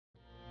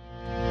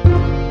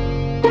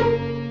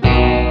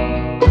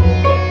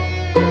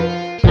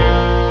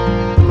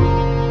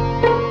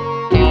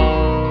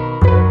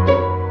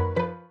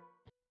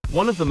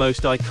One of the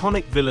most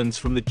iconic villains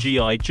from the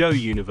G.I. Joe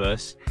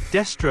universe,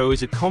 Destro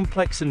is a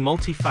complex and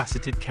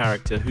multifaceted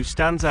character who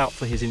stands out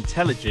for his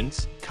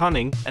intelligence,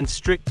 cunning, and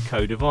strict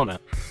code of honor.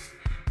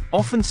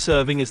 Often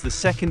serving as the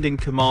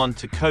second-in-command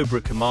to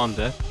Cobra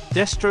Commander,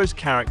 Destro's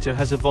character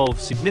has evolved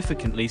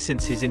significantly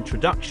since his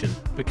introduction,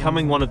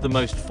 becoming one of the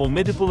most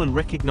formidable and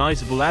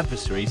recognizable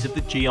adversaries of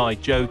the G.I.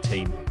 Joe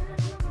team.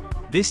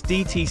 This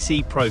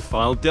DTC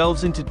profile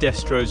delves into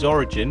Destro's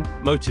origin,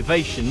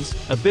 motivations,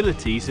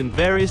 abilities, and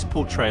various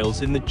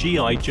portrayals in the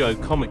G.I. Joe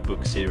comic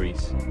book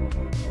series.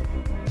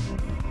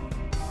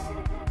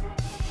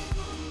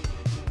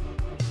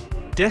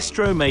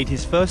 Destro made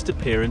his first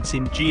appearance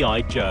in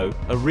G.I. Joe,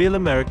 A Real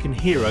American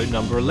Hero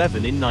number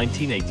 11 in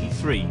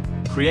 1983,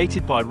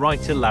 created by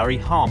writer Larry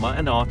Hama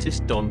and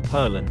artist Don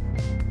Perlin.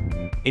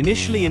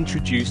 Initially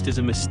introduced as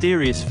a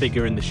mysterious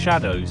figure in the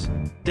shadows,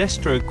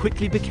 Destro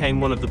quickly became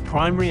one of the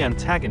primary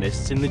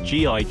antagonists in the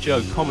G.I.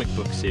 Joe comic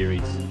book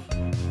series.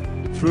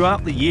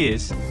 Throughout the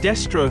years,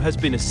 Destro has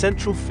been a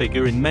central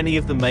figure in many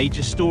of the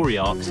major story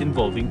arcs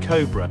involving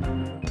Cobra.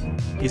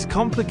 His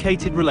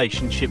complicated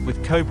relationship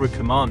with Cobra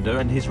Commander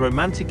and his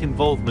romantic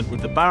involvement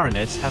with the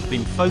Baroness have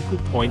been focal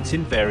points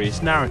in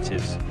various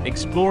narratives,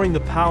 exploring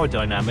the power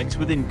dynamics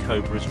within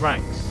Cobra's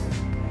ranks.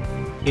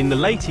 In the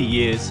later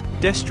years,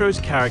 Destro's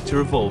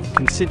character evolved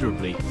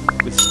considerably,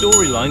 with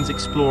storylines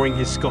exploring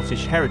his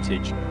Scottish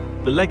heritage,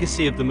 the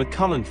legacy of the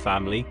McCullen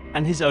family,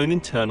 and his own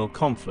internal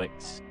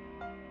conflicts.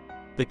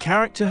 The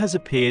character has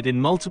appeared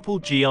in multiple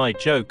G.I.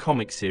 Joe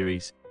comic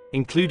series,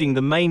 including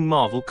the main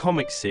Marvel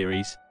Comics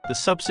series, the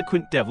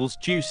subsequent Devil's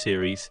Due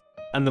series,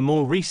 and the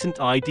more recent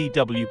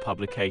IDW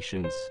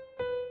publications.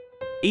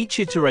 Each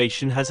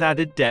iteration has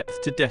added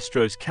depth to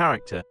Destro's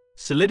character,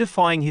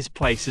 solidifying his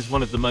place as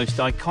one of the most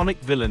iconic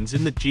villains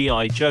in the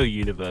G.I. Joe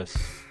universe.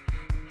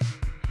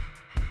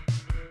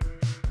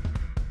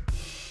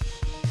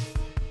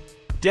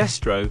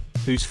 Destro,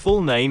 whose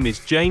full name is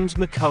James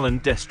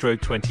McCullen Destro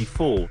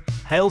 24,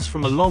 hails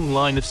from a long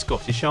line of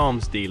Scottish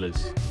arms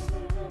dealers.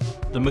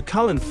 The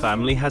McCullen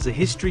family has a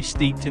history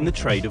steeped in the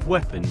trade of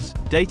weapons,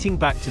 dating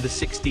back to the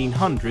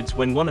 1600s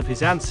when one of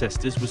his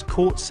ancestors was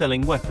caught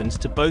selling weapons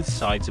to both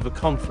sides of a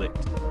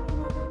conflict.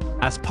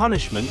 As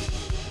punishment,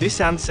 this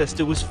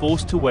ancestor was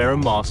forced to wear a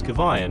mask of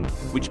iron,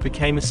 which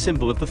became a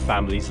symbol of the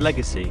family's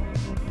legacy.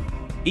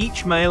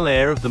 Each male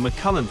heir of the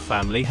McCullen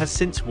family has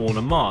since worn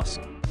a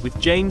mask, with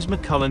James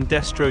McCullen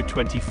Destro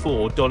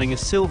 24 donning a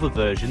silver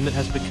version that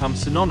has become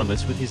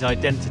synonymous with his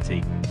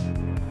identity.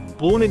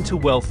 Born into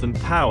wealth and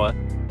power,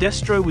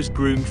 Destro was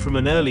groomed from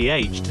an early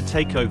age to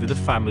take over the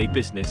family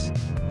business,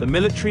 the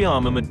Military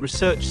Armament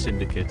Research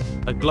Syndicate,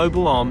 a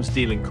global arms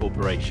dealing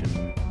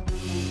corporation.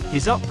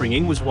 His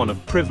upbringing was one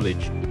of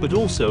privilege, but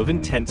also of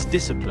intense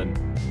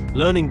discipline,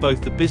 learning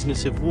both the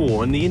business of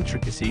war and the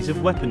intricacies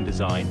of weapon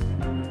design.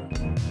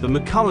 The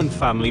McCullen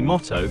family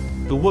motto,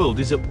 "The world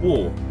is at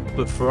war,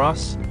 but for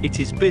us, it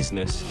is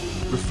business,"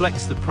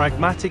 reflects the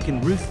pragmatic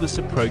and ruthless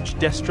approach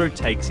Destro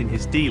takes in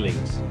his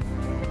dealings.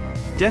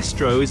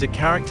 Destro is a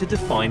character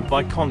defined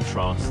by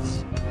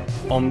contrasts.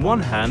 On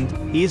one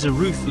hand, he is a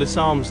ruthless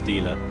arms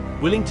dealer,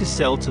 willing to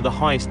sell to the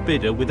highest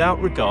bidder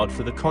without regard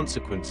for the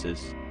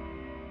consequences.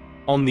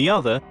 On the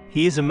other,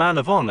 he is a man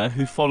of honor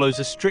who follows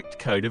a strict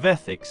code of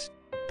ethics,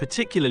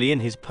 particularly in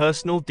his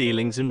personal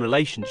dealings and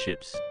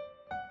relationships.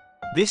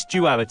 This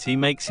duality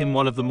makes him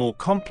one of the more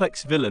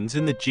complex villains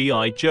in the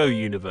G.I. Joe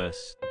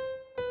universe.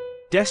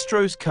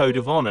 Destro's code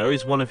of honor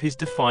is one of his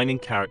defining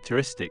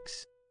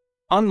characteristics.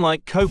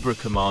 Unlike Cobra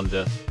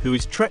Commander, who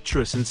is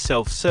treacherous and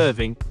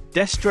self-serving,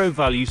 Destro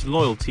values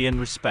loyalty and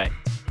respect.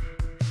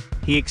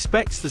 He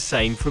expects the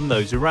same from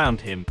those around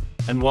him,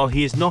 and while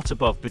he is not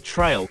above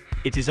betrayal,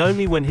 it is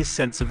only when his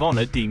sense of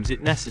honor deems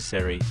it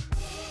necessary.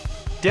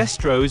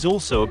 Destro is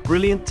also a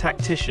brilliant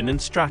tactician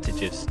and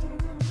strategist.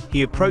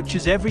 He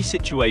approaches every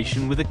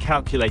situation with a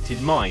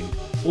calculated mind,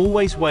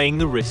 always weighing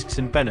the risks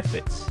and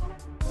benefits.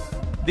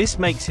 This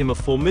makes him a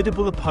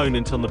formidable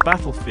opponent on the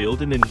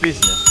battlefield and in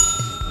business.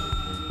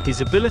 His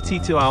ability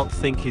to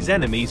outthink his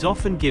enemies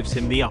often gives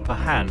him the upper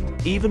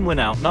hand, even when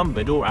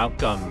outnumbered or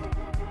outgunned.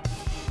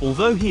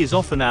 Although he is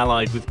often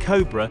allied with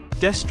Cobra,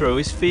 Destro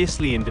is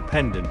fiercely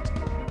independent.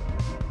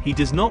 He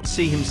does not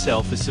see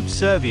himself as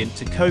subservient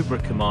to Cobra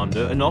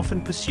Commander and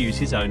often pursues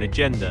his own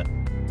agenda.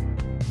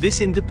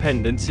 This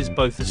independence is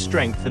both a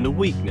strength and a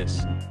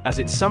weakness, as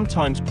it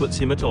sometimes puts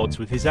him at odds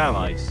with his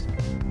allies.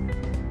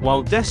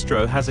 While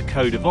Destro has a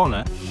code of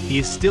honor, he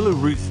is still a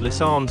ruthless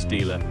arms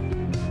dealer.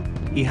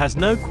 He has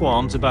no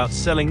qualms about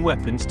selling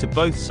weapons to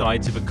both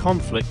sides of a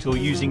conflict or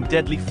using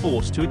deadly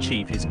force to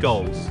achieve his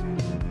goals.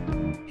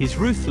 His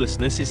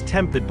ruthlessness is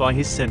tempered by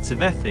his sense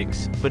of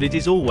ethics, but it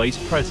is always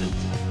present.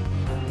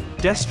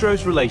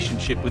 Destro's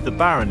relationship with the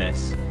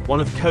Baroness, one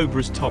of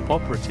Cobra's top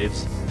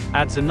operatives,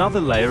 adds another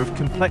layer of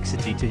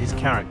complexity to his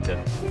character.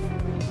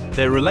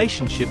 Their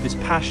relationship is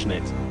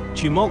passionate,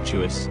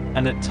 tumultuous,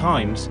 and at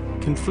times,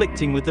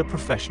 conflicting with their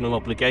professional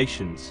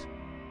obligations.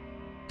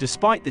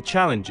 Despite the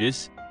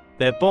challenges,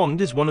 their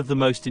bond is one of the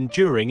most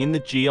enduring in the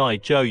G.I.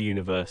 Joe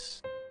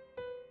universe.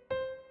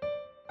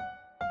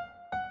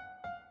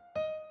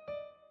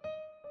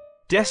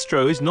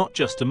 Destro is not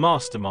just a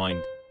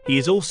mastermind, he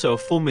is also a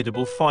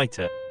formidable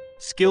fighter,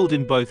 skilled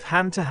in both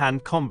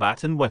hand-to-hand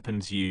combat and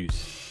weapons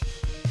use.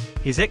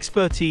 His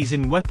expertise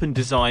in weapon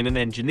design and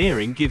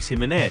engineering gives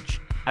him an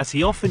edge, as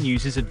he often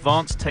uses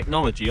advanced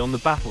technology on the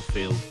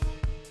battlefield.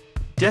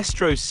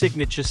 Destro's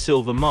signature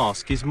silver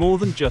mask is more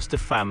than just a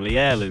family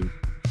heirloom.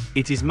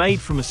 It is made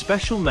from a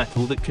special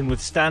metal that can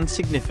withstand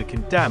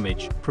significant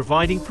damage,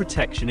 providing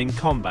protection in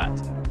combat.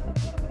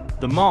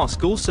 The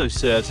mask also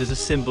serves as a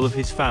symbol of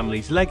his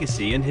family's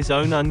legacy and his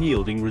own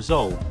unyielding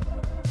resolve.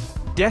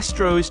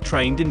 Destro is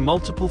trained in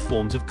multiple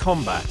forms of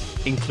combat,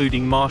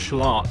 including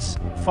martial arts,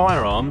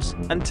 firearms,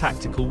 and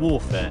tactical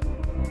warfare.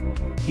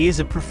 He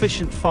is a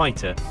proficient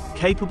fighter,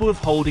 capable of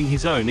holding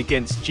his own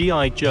against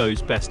G.I.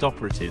 Joe's best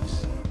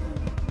operatives.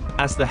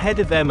 As the head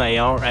of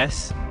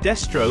MARS,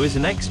 Destro is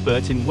an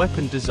expert in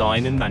weapon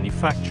design and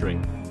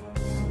manufacturing.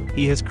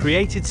 He has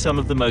created some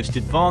of the most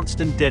advanced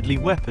and deadly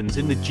weapons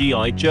in the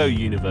G.I. Joe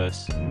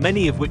universe,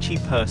 many of which he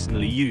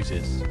personally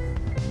uses.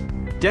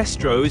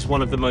 Destro is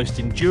one of the most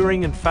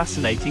enduring and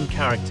fascinating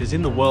characters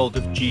in the world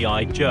of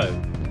G.I. Joe.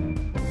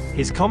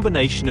 His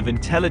combination of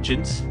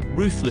intelligence,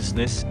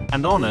 ruthlessness,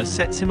 and honor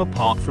sets him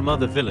apart from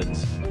other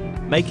villains,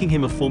 making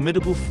him a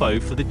formidable foe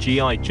for the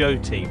G.I. Joe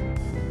team.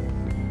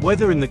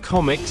 Whether in the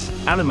comics,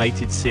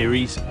 animated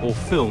series, or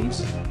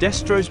films,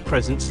 Destro's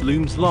presence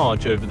looms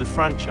large over the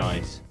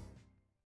franchise.